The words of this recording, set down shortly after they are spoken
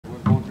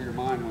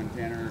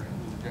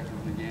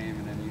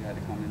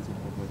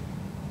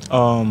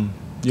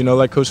You know,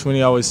 like Coach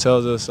Sweeney always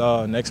tells us,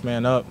 next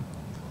man up.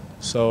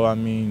 So, I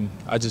mean,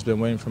 I just been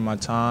waiting for my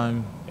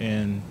time,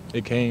 and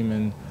it came,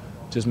 and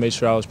just made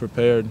sure I was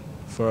prepared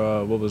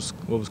for what was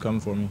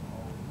coming for me.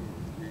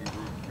 Were you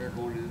prepared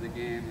going into the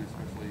game,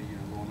 especially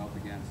going up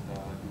against the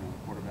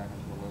quarterback as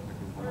prolific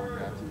as Lamar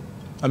Jackson?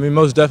 I mean,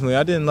 most definitely.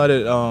 I didn't let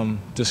it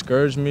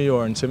discourage me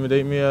or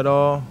intimidate me at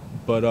all,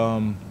 but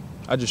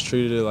I just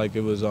treated it like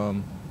it was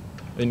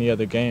any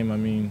other game. I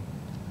mean,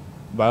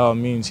 by all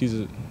means, he's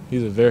a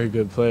very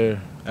good player,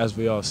 as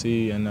we all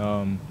see, and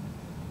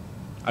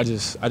I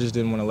just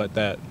didn't want to let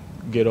that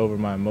get over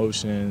my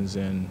emotions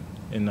and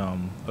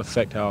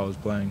affect how I was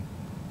playing.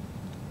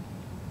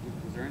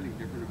 Was there anything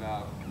different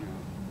about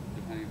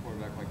defending a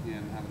quarterback like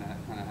him, having to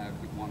kind of have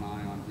one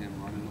eye on him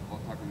running,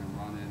 tucking and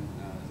running,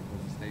 as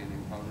opposed to staying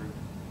in coverage?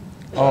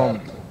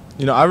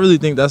 You know, I really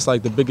think that's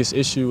like the biggest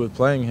issue with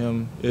playing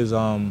him is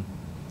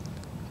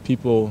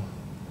people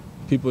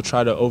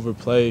try to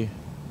overplay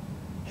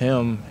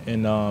him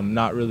and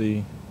not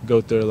really go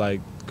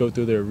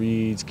through their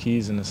reads,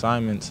 keys, and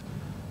assignments,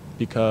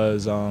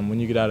 because when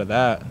you get out of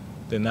that,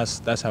 then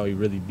that's how he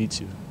really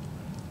beats you.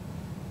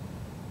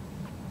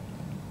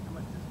 How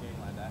much does a game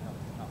like that help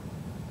your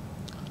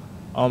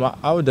confidence?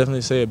 I would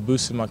definitely say it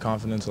boosted my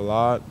confidence a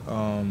lot.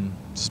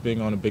 Just being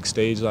on a big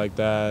stage like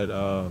that,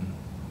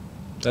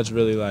 that was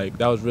really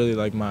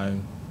like my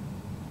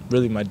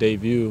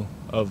debut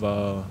of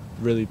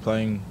really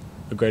playing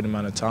a great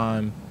amount of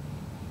time.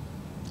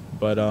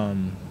 But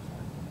you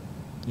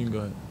can go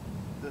ahead.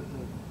 The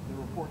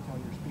reports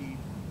on your speed,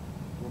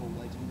 a little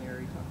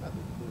legendary. Talk about the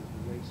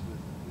race with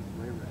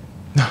Ray Ray.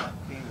 That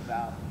came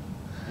about,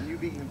 and you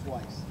beat him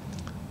twice.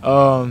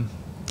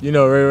 You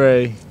know,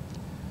 Ray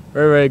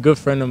Ray, a good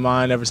friend of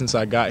mine ever since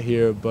I got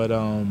here. But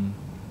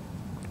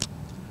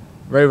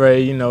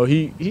Ray, you know,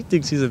 he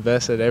thinks he's the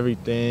best at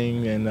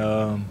everything, and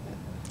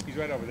He's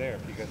right over there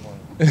if you guys want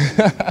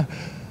to.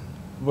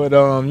 but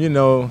you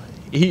know,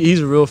 he's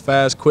a real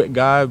fast, quick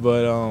guy.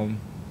 But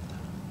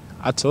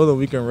I told him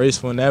we can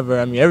race whenever.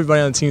 I mean,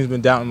 everybody on the team's been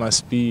doubting my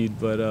speed,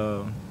 but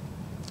I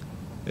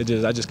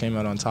just came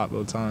out on top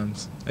both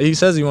times. He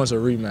says he wants a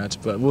rematch,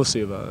 but we'll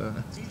see about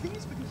that. Do you think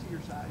it's because of your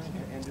size,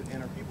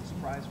 and are people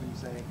surprised when you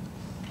say,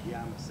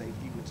 "Yeah, I'm a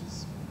safety," which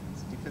is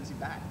it's a defensive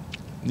back?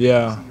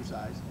 Yeah. See your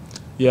size.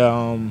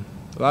 Yeah,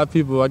 a lot of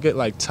people, I get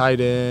like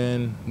tight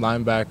end,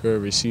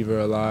 linebacker, receiver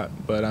a lot,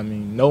 but I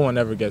mean, no one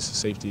ever gets a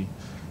safety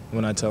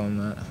when I tell them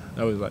that.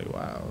 I was like,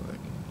 wow. Like,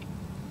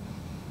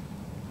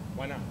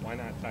 Why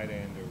not tight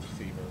end or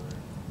receiver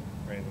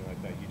or anything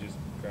like that? You just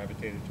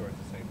gravitated towards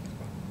the safety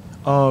spot.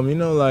 you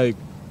know, like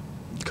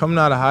coming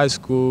out of high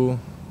school,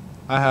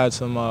 I had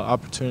some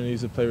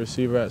opportunities to play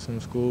receiver at some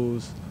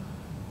schools,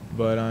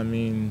 but I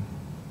mean,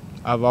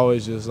 I've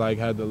always just like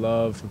had the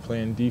love for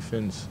playing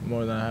defense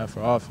more than I have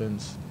for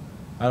offense.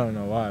 I don't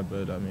know why,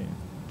 but I mean,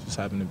 just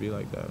happened to be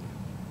like that.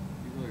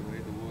 You really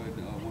laid the wood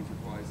once or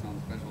twice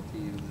on special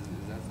teams.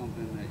 Is that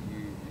something that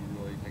you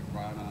really take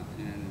pride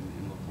in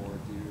and look forward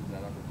to? Is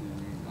that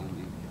opportunity on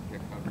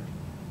kick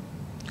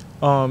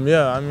coverage?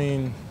 Yeah, I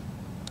mean,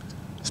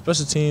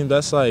 special teams,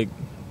 that's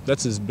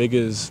as big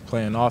as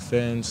playing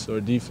offense or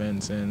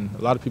defense, and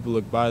a lot of people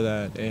look by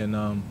that. And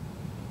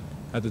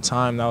at the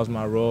time, that was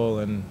my role,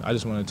 and I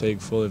just want to take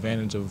full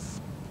advantage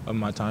of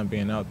my time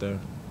being out there.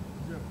 Was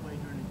there a play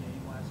during the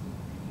game last week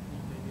where you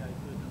think maybe I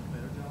could have done a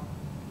better job?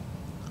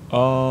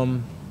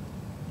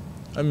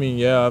 I mean,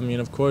 yeah, I mean,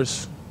 of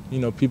course, you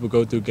know, people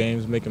go through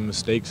games making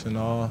mistakes and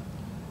all,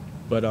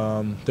 but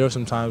there were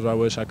some times where I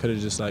wish I could have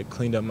just like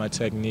cleaned up my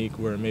technique,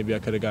 where maybe I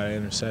could have got an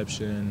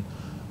interception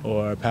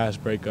or a pass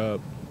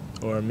breakup,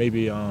 or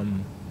maybe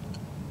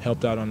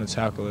helped out on the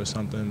tackle or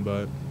something.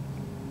 But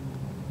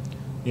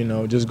you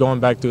know, just going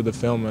back through the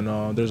film and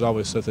all, there's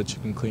always stuff that you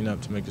can clean up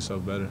to make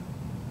yourself better. Is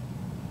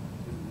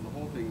the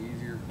whole thing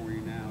easier for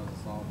you now as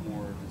a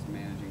sophomore, just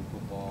managing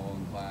football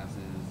and classes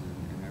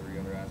and every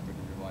other aspect of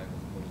your life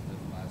as opposed to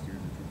last year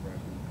as a true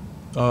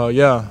freshman?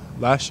 Yeah,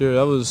 last year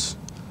it was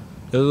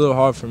a little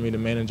hard for me to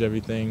manage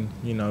everything,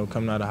 you know,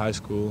 coming out of high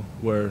school,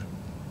 where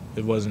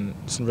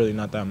it's really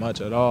not that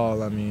much at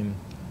all. I mean,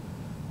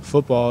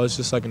 football is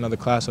just like another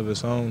class of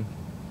its own.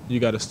 You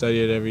got to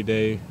study it every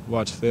day,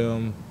 watch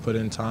film, put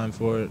in time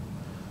for it,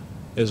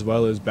 as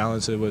well as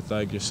balance it with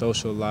like your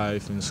social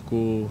life and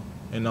school,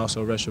 and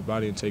also rest your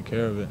body and take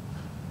care of it.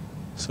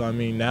 So I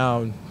mean,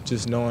 now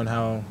just knowing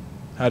how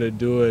to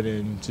do it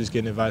and just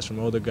getting advice from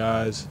older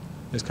guys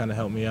has kind of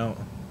helped me out.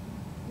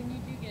 When you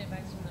do get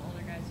advice from the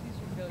older guys, who's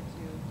your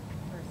go-to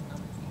person on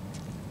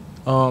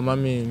the team? I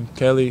mean,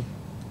 Kelly.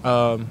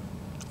 I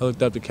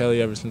looked up to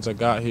Kelly ever since I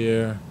got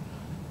here,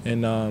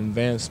 and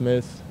Van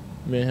Smith.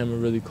 Me and him are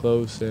really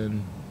close,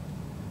 and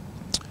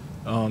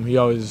he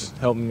always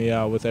helped me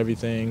out with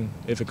everything.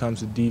 If it comes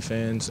to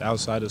defense,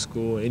 outside of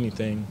school,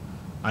 anything,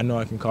 I know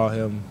I can call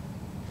him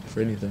for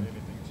anything.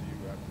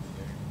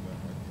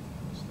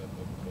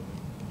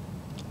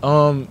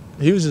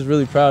 He was just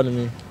really proud of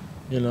me,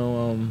 you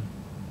know,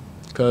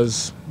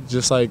 because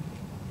just like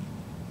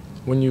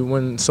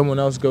when someone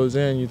else goes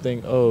in, you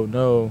think, oh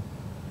no,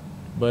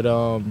 but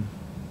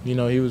you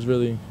know,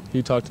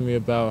 he talked to me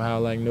about how,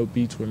 like, no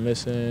beats were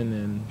missing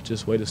and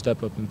just way to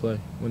step up and play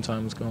when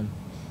time was come.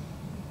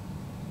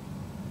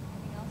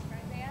 Anything else for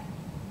Isaiah?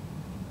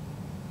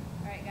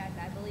 All right, guys,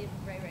 I believe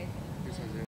Ray Ray's going to